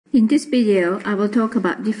In this video, I will talk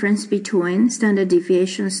about difference between standard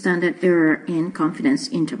deviation, standard error, and confidence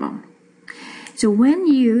interval. So when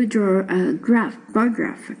you draw a bar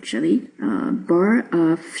graph, bar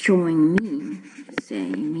of showing mean, say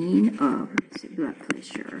mean of blood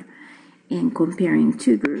pressure, and comparing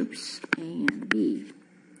two groups, A and B,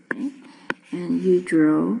 okay? And you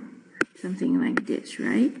draw something like this,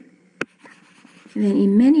 right? And then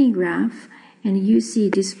in many graphs, and you see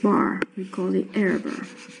this bar, we call it error bar.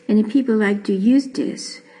 And people like to use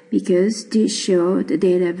this because this shows the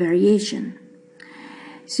data variation.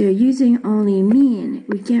 So using only mean,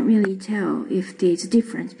 we can't really tell if there's a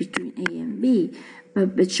difference between A and B,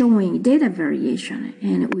 but showing data variation,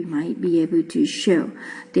 and we might be able to show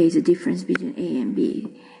there's a difference between A and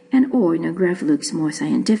B. And or, graph looks more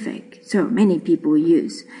scientific. So many people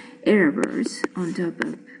use error bars on top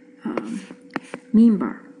of mean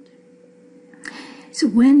bar. So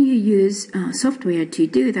when you use software to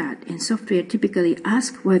do that, and software typically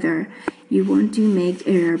asks whether you want to make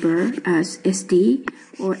error bar as SD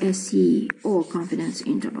or SE or confidence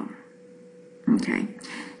interval. Okay,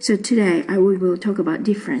 so today we will talk about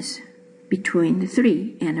difference between the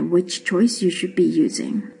three and which choice you should be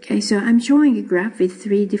using. Okay, so I'm showing a graph with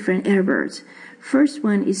three different error bars. First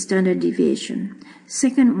one is standard deviation.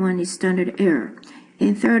 Second one is standard error.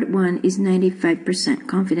 And third one is 95%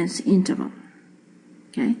 confidence interval.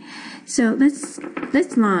 Okay, so let's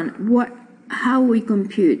learn how we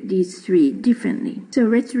compute these three differently. So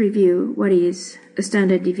let's review what is a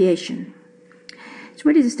standard deviation. So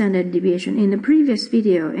what is a standard deviation? In the previous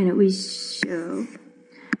video, and we show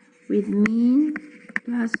with mean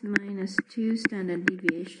plus minus 2 standard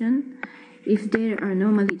deviation, if data are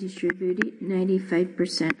normally distributed,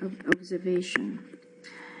 95% of observation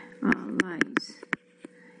lies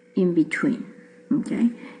in between.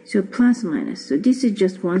 Okay, so plus minus. So this is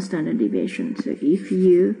just one standard deviation. So if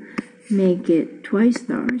you make it twice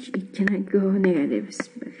large, it cannot go negative,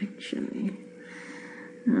 actually.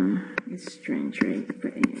 It's strange, right?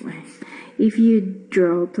 But anyway, if you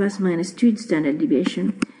draw plus minus 2 standard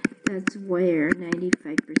deviation, that's where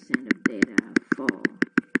 95% of data fall.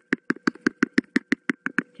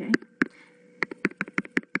 Okay.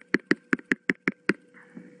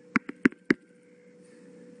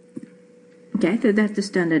 Okay, so that's the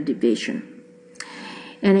standard deviation.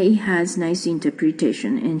 And it has nice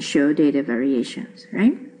interpretation and show data variations,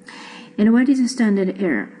 right? And what is a standard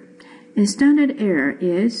error? And standard error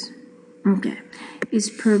is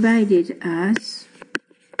provided as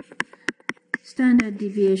standard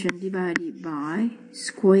deviation divided by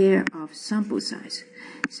square of sample size.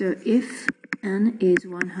 So if n is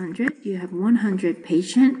 100, you have 100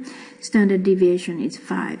 patients, standard deviation is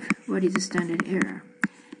 5. What is the standard error?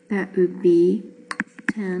 That would be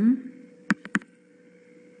 10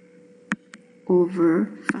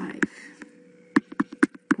 over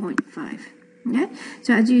 5.5. Okay?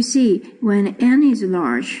 So as you see, when n is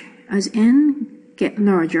large, as n get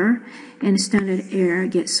larger, and standard error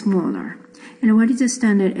gets smaller. And what is the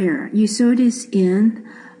standard error? You saw this in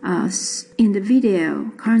the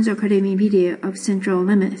video, Carnes Academy video of central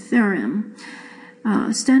limit theorem.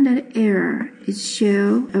 Standard error is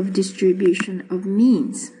show of distribution of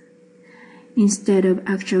means instead of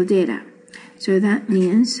actual data. So that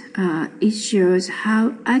means it shows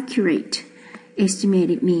how accurate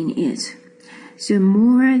estimated mean is. So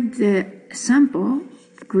more the sample,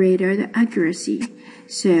 greater the accuracy.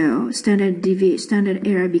 So standard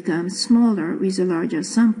error becomes smaller with a larger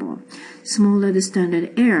sample. Smaller the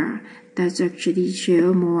standard error, that's actually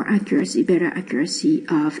show more accuracy, better accuracy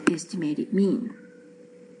of estimated mean.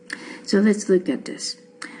 So let's look at this.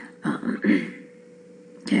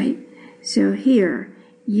 Okay. So here,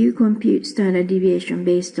 you compute standard deviation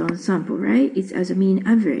based on sample, right? It's as a mean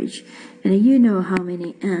average. And you know how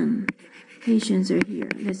many n patients are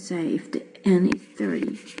here. Let's say if the n is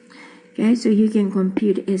 30. Okay, so you can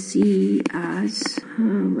compute SE as how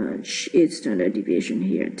much is standard deviation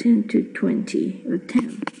here? 10 to 20, or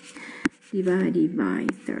 10 divided by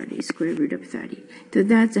 30, square root of 30. So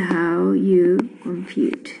that's how you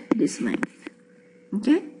compute this length.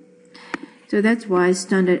 Okay? So that's why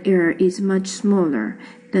standard error is much smaller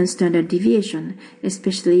than standard deviation,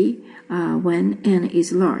 especially when n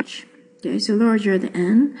is large. Okay, so larger the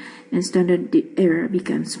n, and standard error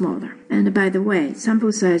becomes smaller. And by the way,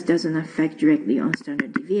 sample size doesn't affect directly on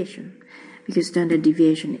standard deviation, because standard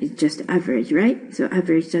deviation is just average, right? So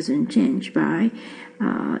average doesn't change by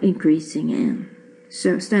increasing n.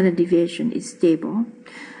 So standard deviation is stable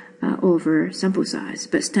over sample size,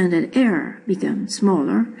 but standard error becomes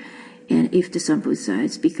smaller, and if the sample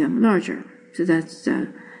size become larger. So that's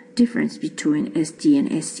the difference between ST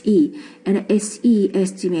and SE, and SE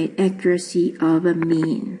estimate accuracy of a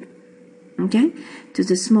mean. Okay, so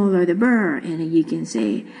the smaller the bar, and you can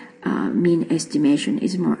say mean estimation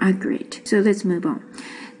is more accurate. So let's move on.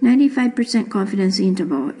 95% confidence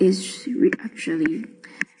interval is actually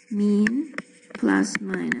mean plus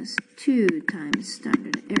minus 2 times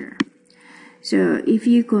standard error. So if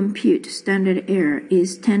you compute standard error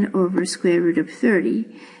is 10 over square root of 30,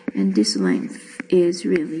 and this length is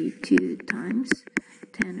really 2 times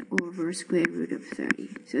 10 over square root of 30.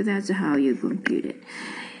 So that's how you compute it.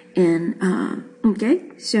 And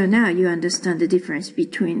okay, so now you understand the difference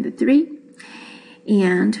between the three.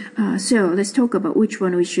 And so let's talk about which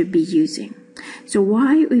one we should be using. So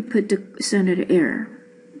why we put the standard error,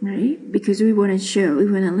 right? Because we want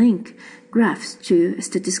to link graphs to a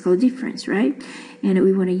statistical difference, right? And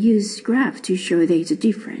we want to use graph to show there's a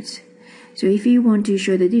difference. So if you want to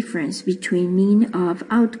show the difference between mean of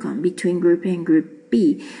outcome between group A and group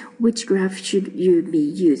B, which graph should you be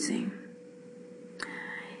using?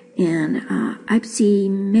 And I've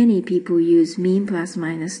seen many people use mean plus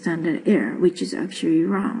minus standard error, which is actually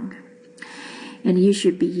wrong. And you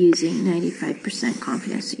should be using 95%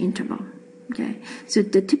 confidence interval. Okay, so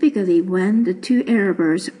typically when the two error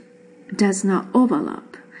bars does not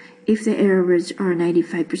overlap, if the error bars are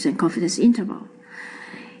 95% confidence interval,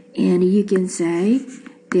 and you can say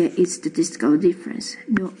there is statistical difference,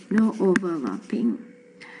 no overlapping.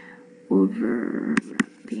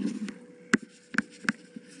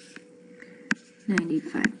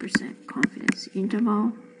 95% confidence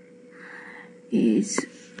interval is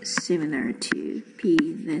similar to p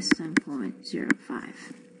less than 0.05.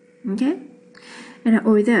 Okay? And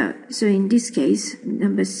although, so in this case,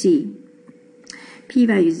 number C,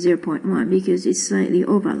 p-value is 0.1 because it slightly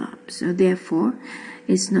overlaps. So therefore,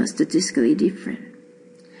 it's not statistically different.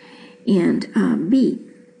 And B,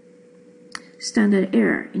 standard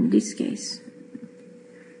error in this case.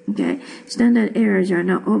 Okay, standard errors are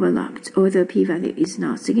not overlapped, although p-value is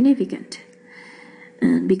not significant.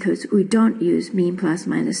 And because we don't use mean plus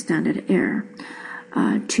minus standard error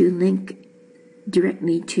to link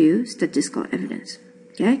directly to statistical evidence.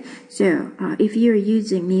 Okay, so if you're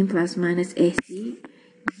using mean plus minus SE,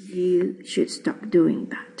 you should stop doing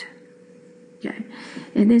that. Okay,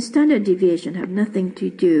 and then standard deviation have nothing to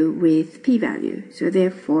do with p-value. So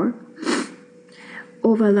therefore,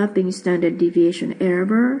 overlapping standard deviation error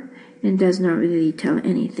bar and does not really tell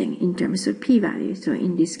anything in terms of p-value. So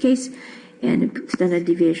in this case, and standard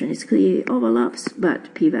deviation is clearly overlaps,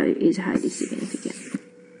 but p-value is highly significant.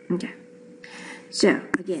 Okay. So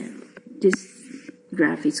again, this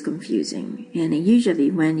graph is confusing, and usually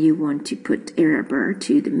when you want to put error bar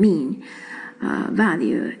to the mean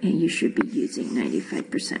value, and you should be using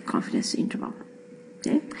 95% confidence interval.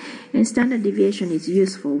 Okay, and standard deviation is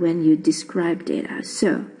useful when you describe data.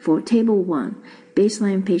 So for table 1,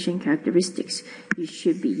 baseline patient characteristics, you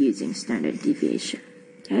should be using standard deviation.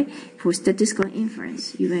 Okay, for statistical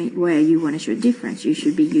inference, where you want to show difference, you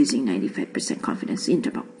should be using 95% confidence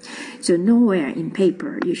interval. So nowhere in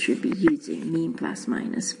paper you should be using mean plus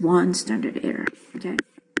minus 1 standard error. Okay,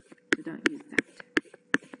 so don't use that.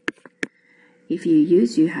 If you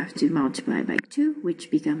use, you have to multiply by 2, which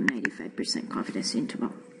become 95% confidence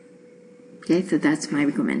interval. Okay, so that's my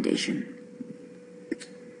recommendation.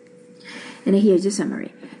 And here's a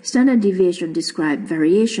summary. Standard deviation describes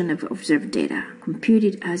variation of observed data,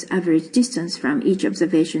 computed as average distance from each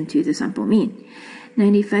observation to the sample mean.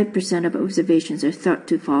 95% of observations are thought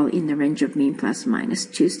to fall in the range of mean plus minus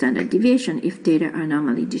 2 standard deviation if data are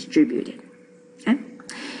normally distributed. Okay?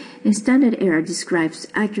 And standard error describes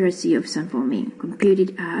accuracy of sample mean,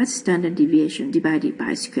 computed as standard deviation divided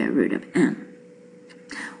by square root of n,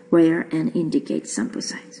 where n indicates sample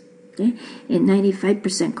size. Okay? In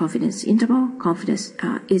 95% confidence interval, confidence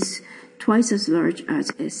is twice as large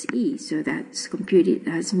as SE, so that's computed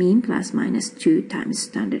as mean plus minus 2 times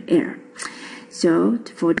standard error. So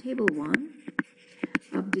for table 1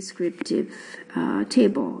 of descriptive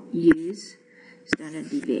table, use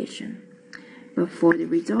standard deviation. But for the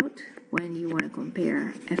result, when you want to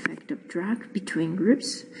compare effect of drug between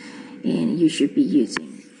groups, and you should be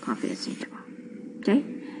using confidence interval. Okay?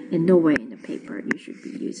 And nowhere in the paper you should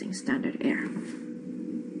be using standard error.